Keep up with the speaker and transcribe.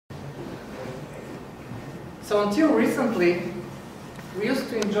So until recently, we used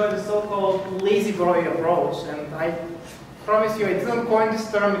to enjoy the so-called lazy boy approach, and I promise you I didn't coin this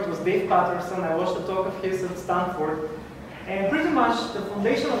term. It was Dave Patterson. I watched a talk of his at Stanford. And pretty much the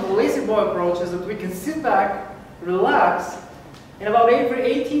foundation of the lazy boy approach is that we can sit back, relax, and about every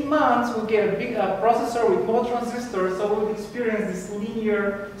 18 months we'll get a big processor with more transistors, so we'll experience this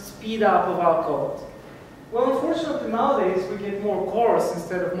linear speed up of our code. Well, unfortunately nowadays we get more cores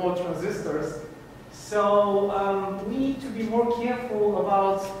instead of more transistors. So we need to be more careful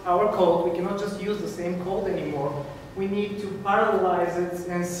about our code. We cannot just use the same code anymore. We need to parallelize it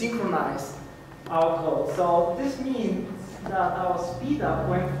and synchronize our code. So this means that our speed up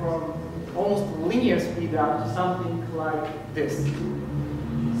went from almost linear speed up to something like this.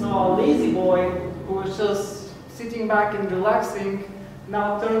 So our lazy boy, who was just sitting back and relaxing,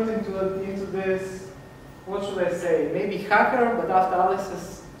 now turned into this, what should I say, maybe hacker, but after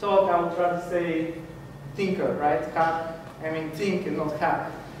Alex's talk I would rather say thinker, right? Think and not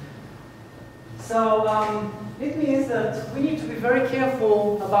hack. So it means that we need to be very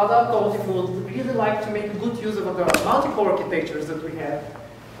careful about our code if we would really like to make a good use of the multiple architectures that we have.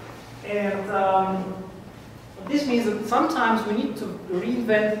 And this means that sometimes we need to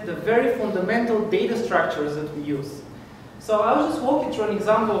reinvent the very fundamental data structures that we use. So I'll just walk you through an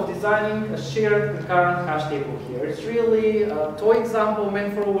example of designing a shared concurrent hash table here. It's really a toy example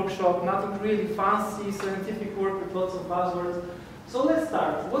meant for a workshop, nothing really fancy, scientific work with lots of buzzwords. So let's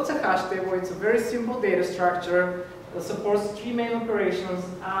start. What's a hash table? It's a very simple data structure that supports three main operations: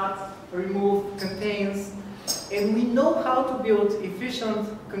 add, remove, contains. And we know how to build efficient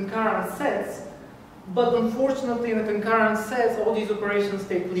concurrent sets, but unfortunately in a concurrent set, all these operations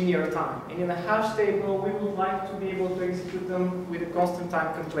take linear time. And in a hash table, we would like to be able to execute them with a constant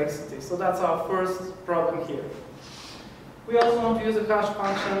time complexity. So that's our first problem here. We also want to use a hash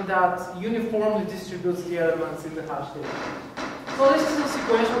function that uniformly distributes the elements in the hash table. So this is a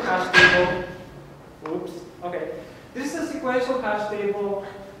sequential hash table. Oops. Okay. This is a sequential hash table.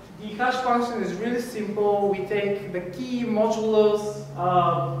 The hash function is really simple. We take the key modulus,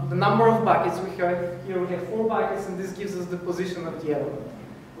 the number of buckets we have. Here we have 4 buckets, and this gives us the position of the element.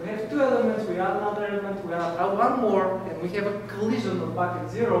 We have 2 elements, we add another element, we add one more, and we have a collision of bucket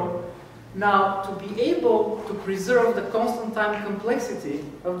 0. Now, to be able to preserve the constant time complexity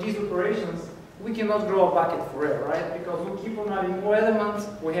of these operations, we cannot grow a bucket forever, right? Because we keep on adding more elements,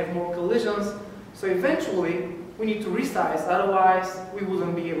 we have more collisions, so eventually we need to resize, otherwise we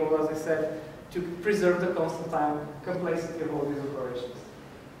wouldn't be able, as I said, to preserve the constant time complexity of all these operations.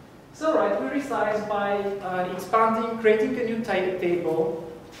 So right, we resize by expanding, creating a new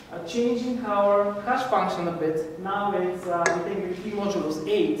table, changing our hash function a bit. Now it's, we take the key modulus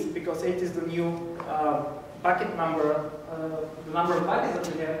 8, because 8 is the new bucket number, the number of buckets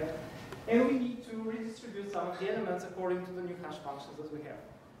that we have. And we need to redistribute some of the elements according to the new hash functions that we have.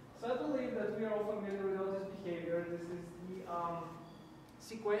 So I believe that we are all familiar with all this behavior. This is the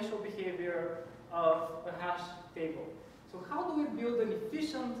sequential behavior of a hash table. So how do we build an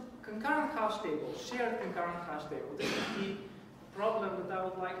efficient concurrent hash table, shared concurrent hash table? This is the problem that I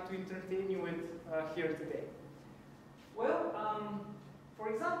would like to entertain you with here today. Well, for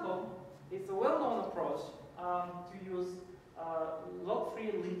example, it's a well-known approach to use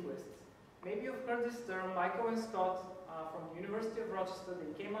log-free linked lists. Maybe you've heard this term. Michael and Scott from the University of Rochester,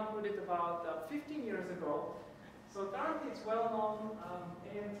 they came up with it about 15 years ago. So currently it's well known,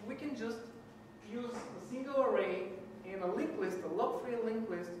 and we can just use a single array and a linked list, a log-free linked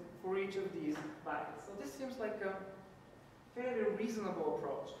list for each of these buckets. So this seems like a fairly reasonable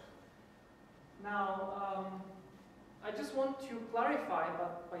approach. Now, I just want to clarify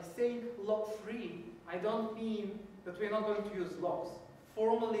that by saying log-free, I don't mean that we're not going to use logs.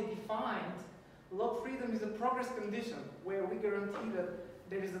 Formally defined, log freedom is a progress condition where we guarantee that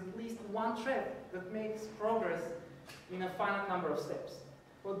there is at least one thread that makes progress in a finite number of steps.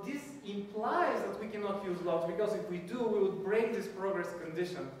 But this implies that we cannot use logs, because if we do, we would break this progress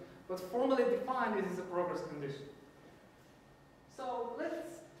condition. But formally defined, it is a progress condition. So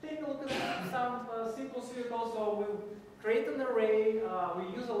let's take a look at some simple circles. So we'll create an array,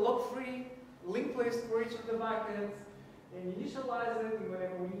 we use a log-free linked list for each of the buckets, and initialize it, and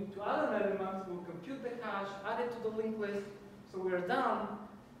whenever we need to add an element, we'll compute the hash, add it to the linked list, so we're done,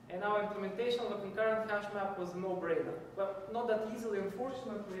 and our implementation of a concurrent hash map was a no-brainer. But not that easily,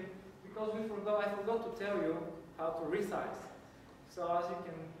 unfortunately, because I forgot to tell you how to resize. So as you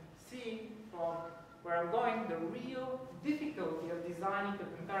can see from where I'm going, the real difficulty of designing a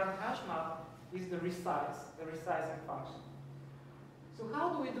concurrent hash map is the resizing function. So how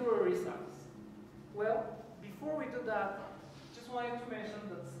do we do a resize? Well, before we do that, just wanted to mention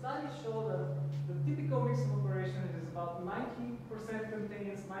that studies show that the typical typical mix of operations is about 90%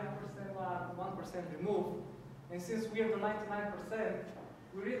 contains, 9% add, 1% remove. And since we have the 99%,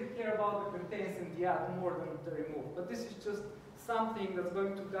 we really care about the contains and the add more than the remove. But this is just something that's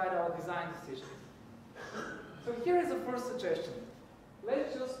going to guide our design decisions. So here is the first suggestion.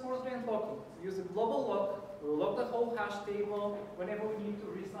 Let's just force-grained locking. So use a global lock. We'll lock the whole hash table whenever we need to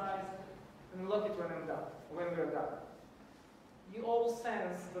resize, and lock it when we're done. You all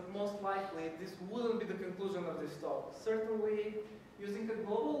sense that most likely this wouldn't be the conclusion of this talk. Certainly, using a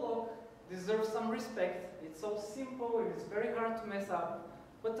global lock deserves some respect. It's so simple, and it's very hard to mess up.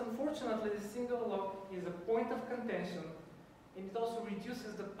 But unfortunately, the single lock is a point of contention, and it also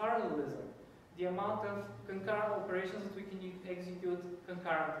reduces the parallelism, the amount of concurrent operations that we can execute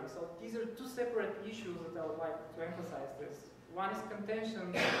concurrently. So these are two separate issues that I would like to emphasize this. One is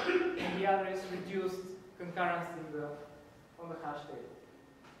contention, and the other is reduced concurrency on the hash table.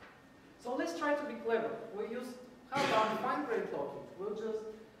 So let's try to be clever. How about fine-grained locking? We'll just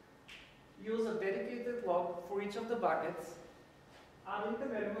use a dedicated lock for each of the buckets. Adding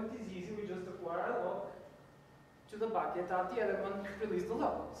the element is easy. We just acquire a lock to the bucket, add the element, release the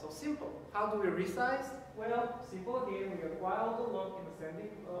lock. So simple. How do we resize? Well, simple again. We acquire all the locks in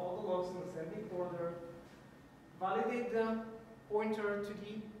ascending order. Validate the pointer to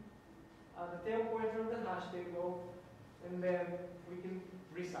the tail pointer of the hash table, and then we can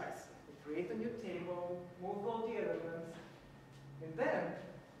resize. We create a new table, move all the elements, and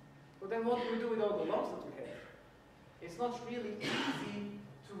then what do we do with all the logs that we have? It's not really easy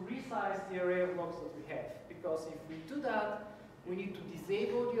to resize the array of logs that we have, because if we do that, we need to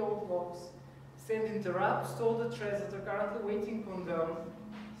disable the old logs, send interrupts to all the threads that are currently waiting on them.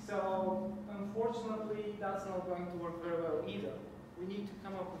 So unfortunately, that's not going to work very well either. We need to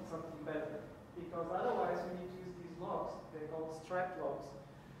come up with something better, because otherwise we need to use these logs. They're called striped logs,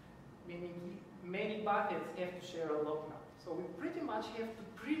 meaning many buckets have to share a log now. So we pretty much have to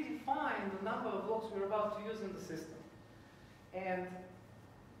predefine the number of logs we're about to use in the system. And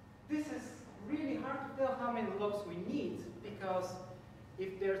this is really hard to tell how many logs we need, because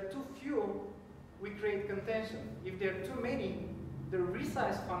if there are too few, we create contention. If there are too many, the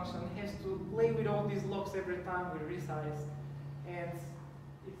resize function has to play with all these logs every time we resize, and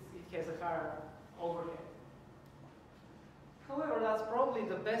it has a higher overhead. However, that's probably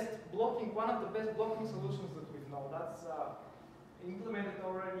the best blocking, one of the best blocking solutions that we've known. That's implemented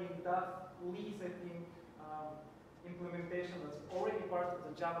already in that Lee's, I think, implementation that's already part of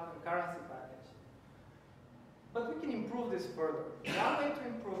the Java concurrency package. But we can improve this further. One way to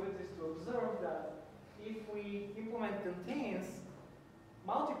improve it is to observe that if we implement contains,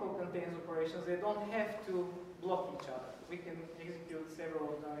 multiple contains operations, they don't have to block each other. We can execute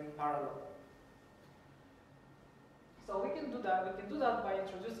several of them in parallel. So we can do that. We can do that by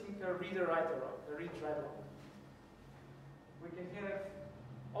introducing a reader-writer lock, a read-write lock. We can have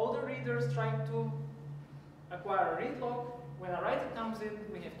all the readers trying to acquire a read lock. When a writer comes in,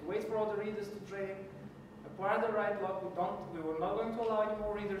 we have to wait for all the readers to train, acquire the write lock. We were not going to allow any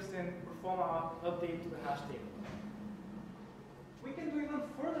more readers and perform our update to the hash table. We can do even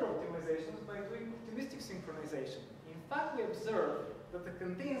further optimizations by doing optimistic synchronization. In fact, we observe that the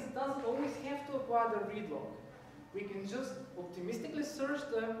contains doesn't always have to acquire the read lock. We can just optimistically search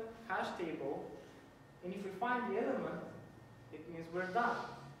the hash table, and if we find the element, it means we're done.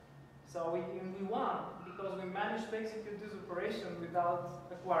 So we won because we managed to execute this operation without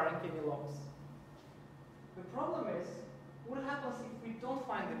acquiring any logs. The problem is, what happens if we don't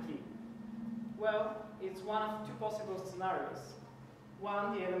find the key? Well, it's one of two possible scenarios.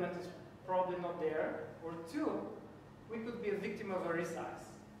 One, the element is probably not there, or two, we could be a victim of a resize.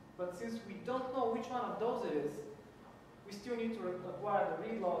 But since we don't know which one of those it is, we still need to acquire the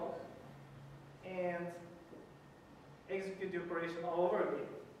read log and execute the operation all over again.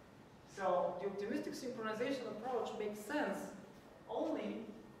 So the optimistic synchronization approach makes sense only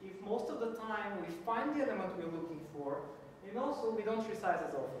if most of the time we find the element we're looking for, and also we don't resize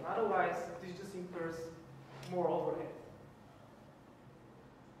as often. Otherwise, this just incurs more overhead.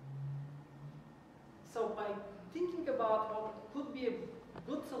 So by thinking about what could be a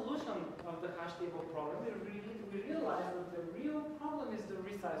good solution of the hash table problem, we realize that the real problem is the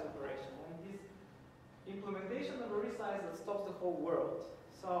resize operation, and this implementation of a resize that stops the whole world.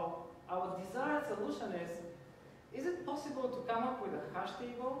 So our desired solution is it possible to come up with a hash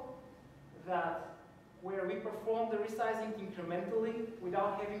table where we perform the resizing incrementally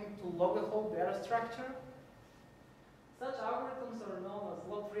without having to log the whole data structure? Such algorithms are known as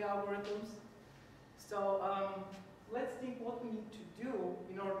log-free algorithms. So let's think what we need to do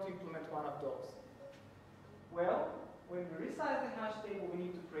in order to implement one of those. Well, when we resize the hash table, we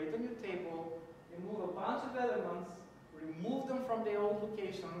need to create a new table and move a remove them from their old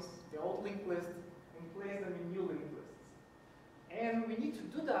locations, their old linked list, and place them in new linked lists. And we need to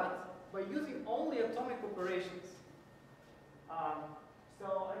do that by using only atomic operations.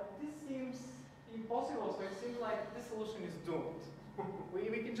 This seems impossible, so it seems like this solution is doomed.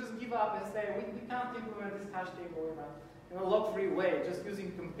 we can just give up and say we can't implement this hash table in a log-free way, just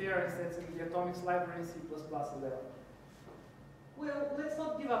using compare and sets in the atomics library in C++11. Well, let's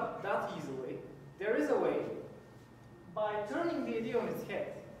not give up that easily. There is a way. By turning the idea on its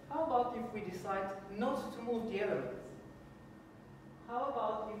head, how about if we decide not to move the elements? How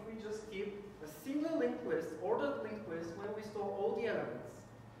about if we just keep a single linked list, ordered linked list, where we store all the elements?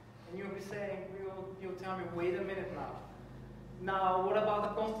 And you'll be saying, you'll tell me, wait a minute now. Now, what about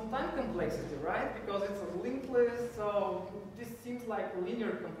the constant time complexity, right? Because it's a linked list, so this seems like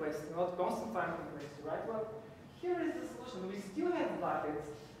linear complexity, not constant time complexity, right? Well, here is the solution. We still have buckets,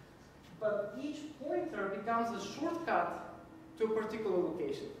 but each pointer becomes a shortcut to a particular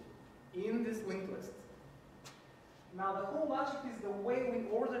location in this linked list. Now, the whole logic is the way we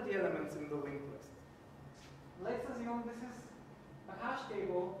order the elements in the linked list. Let's assume this is a hash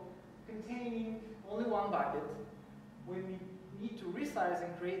table containing only one bucket. When we need to resize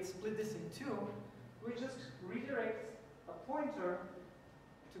and split this in two, we just redirect a pointer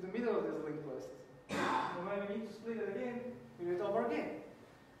to the middle of this linked list. And when we need to split it again, we do it over again.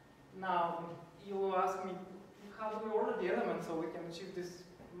 Now, you will ask me, how do we order the elements so we can achieve this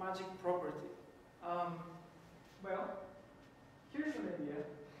magic property? Well, here's an idea.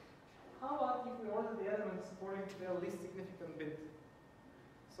 How about if we order the elements according to their least significant bit?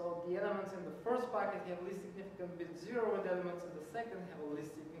 So the elements in the first bucket have least significant bit 0, and the elements in the second have a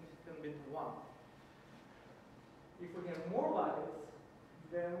least significant bit 1. If we have more buckets,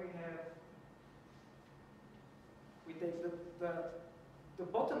 then we take the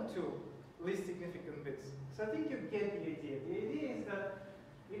bottom two least significant bits. So I think you get the idea. The idea is that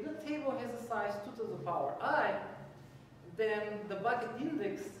if the table has a size 2 to the power I, then the bucket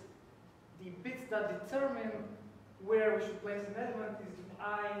index, the bits that determine where we should place an element, is the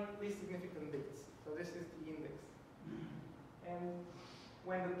I least significant bits. So this is the index. And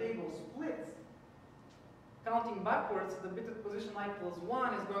when the table splits, counting backwards, the bit at position I plus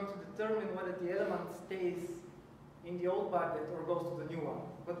 1 is going to determine whether the element stays in the old bucket or goes to the new one,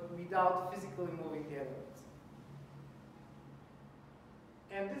 but without physically moving the elements.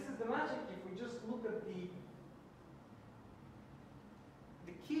 And this is the magic. If we just look at the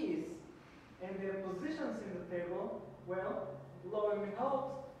keys and their positions in the table, well, lo and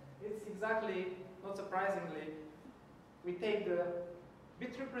behold, it's exactly, not surprisingly, we take the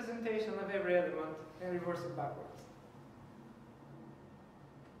bit representation of every element and reverse it backwards.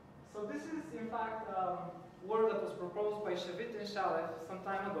 So this is, in fact, work that was proposed by Shavit and Shalev some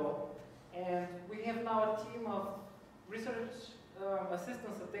time ago, and we have now a team of research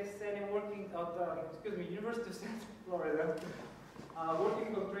assistants at TXN working at University of Central Florida,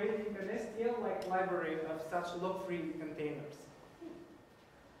 working on creating an STL-like library of such log-free containers.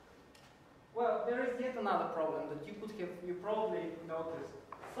 Well, there is yet another problem that you probably noticed.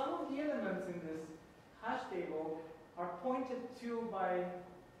 Some of the elements in this hash table are pointed to by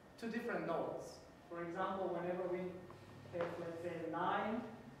two different nodes. For example, whenever we have, let's say, 9,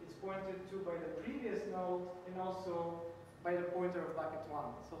 it's pointed to by the previous node and also by the pointer of bucket 1.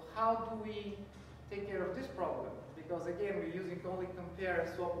 So how do we take care of this problem? Because again, we're using only compare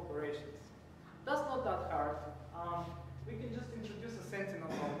and swap operations. That's not that hard. We can just introduce a sentinel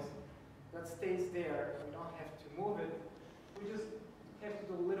node that stays there. We don't have to move it. We just have to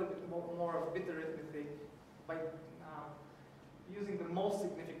do a little bit more of bit arithmetic by using the most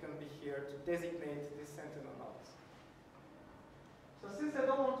significant bit here to designate these sentinel nodes. So since I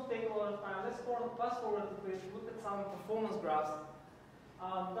don't want to take a lot of time, let's fast forward a bit, look at some performance graphs.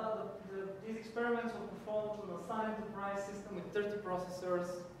 These experiments were performed on a Sun Enterprise system with 30 processors.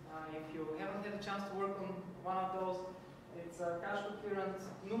 If you haven't had a chance to work on one of those, it's a cache coherent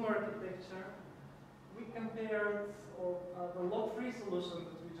NUM architecture. We compared the log-free solution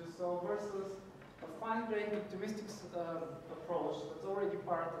that we just saw versus a fine-grained optimistic approach that's already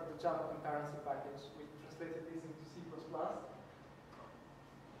part of the Java concurrency package. We translated this into C++.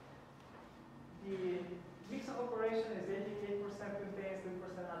 The mix of operation is 88% contains,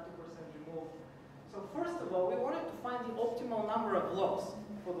 3% add, 2% remove. So first of all, we wanted to find the optimal number of logs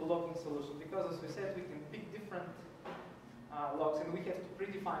for the logging solution, because as we said, we can pick different logs and we have to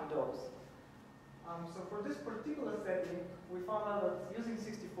predefine those. So for this particular setting, we found out that using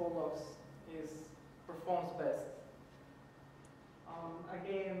 64 logs performs best.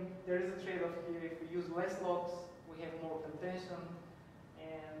 Again, there is a trade-off here. If we use less logs, we have more contention,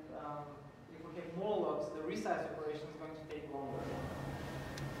 and if we have more logs, the resize operation is going to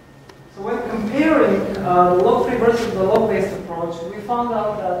comparing the log-free versus the log-based approach, we found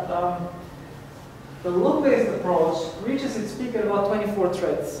out that the log-based approach reaches its peak at about 24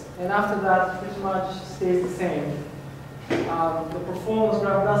 threads, and after that, pretty much stays the same. The performance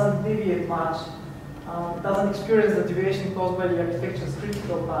graph doesn't deviate much, doesn't experience the deviation caused by the architecture's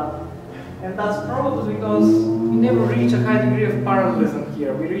critical path. And that's probably because we never reach a high degree of parallelism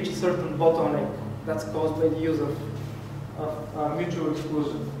here. We reach a certain bottleneck that's caused by the use of mutual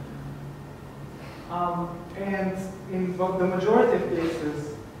exclusion. And in the majority of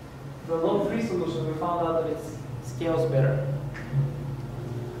cases, the log-free solution, we found out that it scales better.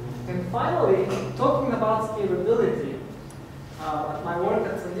 And finally, talking about scalability, at my work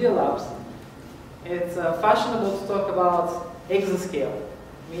at Sandia Labs, it's fashionable to talk about exascale,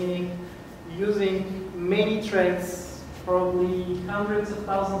 meaning using many threads, probably hundreds of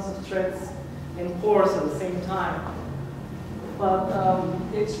thousands of threads and cores at the same time. But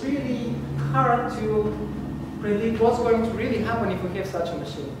it's really hard to predict what's going to really happen if we have such a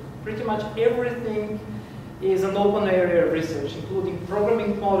machine. Pretty much everything is an open area of research, including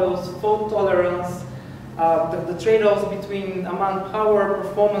programming models, fault tolerance, the trade-offs between amount, power,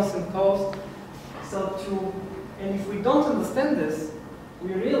 performance, and cost. And if we don't understand this,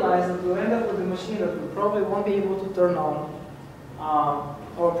 we realize that we'll end up with a machine that we probably won't be able to turn on,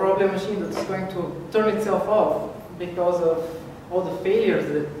 or probably a machine that's going to turn itself off because of all the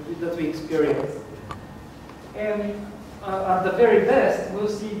failures that we experience. And at the very best, we'll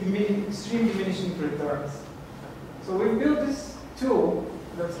see extreme diminishing returns. So we built this tool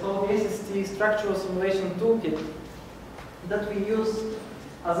that's called the SST Structural Simulation Toolkit that we use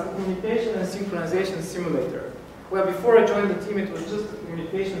as a communication and synchronization simulator. Well, before I joined the team, it was just a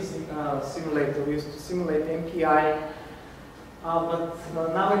communication simulator. We used to simulate MPI,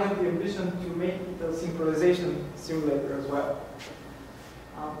 but now we have the ambition to make it a synchronization simulator as well.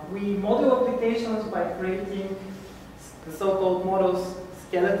 We model applications by creating the so-called model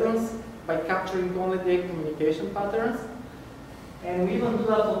skeletons by capturing only the communication patterns. And we even do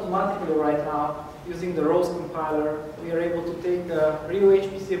that automatically right now using the ROSE compiler. We are able to take a real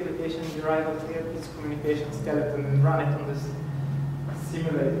HPC application, derive its communication skeleton, and run it on this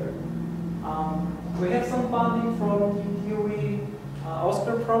simulator. We have some funding from the DOE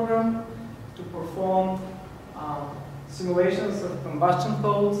Oscar program to perform simulations of combustion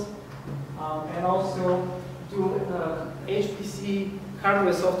codes, and also do HPC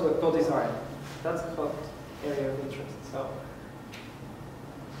hardware software co-design. That's a hot area of interest. So,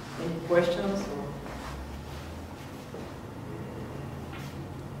 any questions?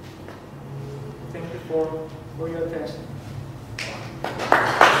 Thank you for your attention.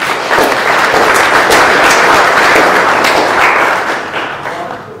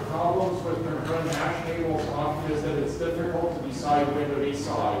 Problems with concurrent hash tables often is that it's difficult to decide when to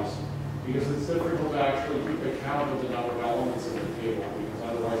resize, because it's difficult to actually keep account of the number of elements in the table, because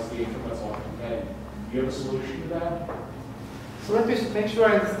otherwise the increments are contained. Do you have a solution to that? So let me make sure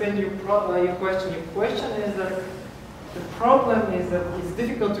I understand your question. Your question is that the problem is that it's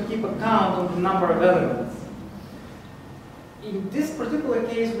difficult to keep account of the number of elements. In this particular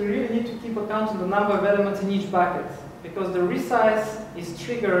case, we really need to keep account of the number of elements in each bucket, because the resize is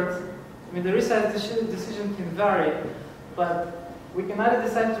triggered. I mean, the resize decision can vary, but we can either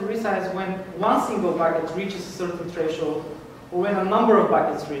decide to resize when one single bucket reaches a certain threshold, or when a number of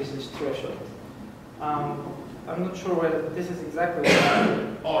buckets reach this threshold. I'm not sure whether this is exactly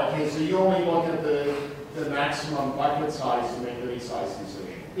what Oh, okay, so you only look at the maximum bucket size to make the resize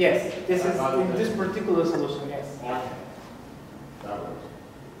decision. Yes, this is in this particular solution, yes. Okay. That works.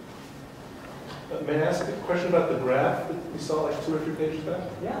 May I ask a question about the graph that we saw like 2 or 3 pages back?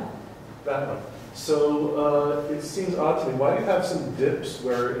 Yeah. That one. So it seems odd to me. Why do you have some dips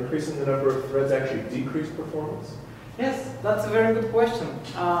where increasing the number of threads actually decrease performance? Yes, that's a very good question.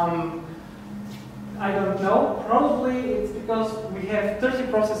 I don't know. Probably it's because we have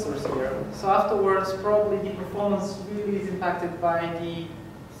 30 processors here. So afterwards, probably the performance really is impacted by the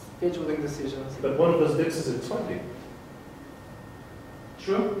scheduling decisions. But one of those dips is at 20.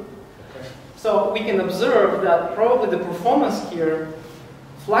 True. Okay. So we can observe that probably the performance here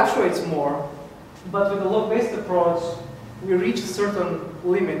fluctuates more, but with the log-based approach, we reach a certain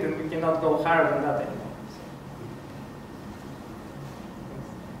limit and we cannot go higher than that anymore.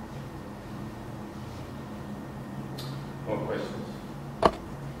 More questions?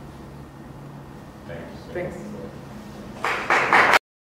 Thanks. Thanks.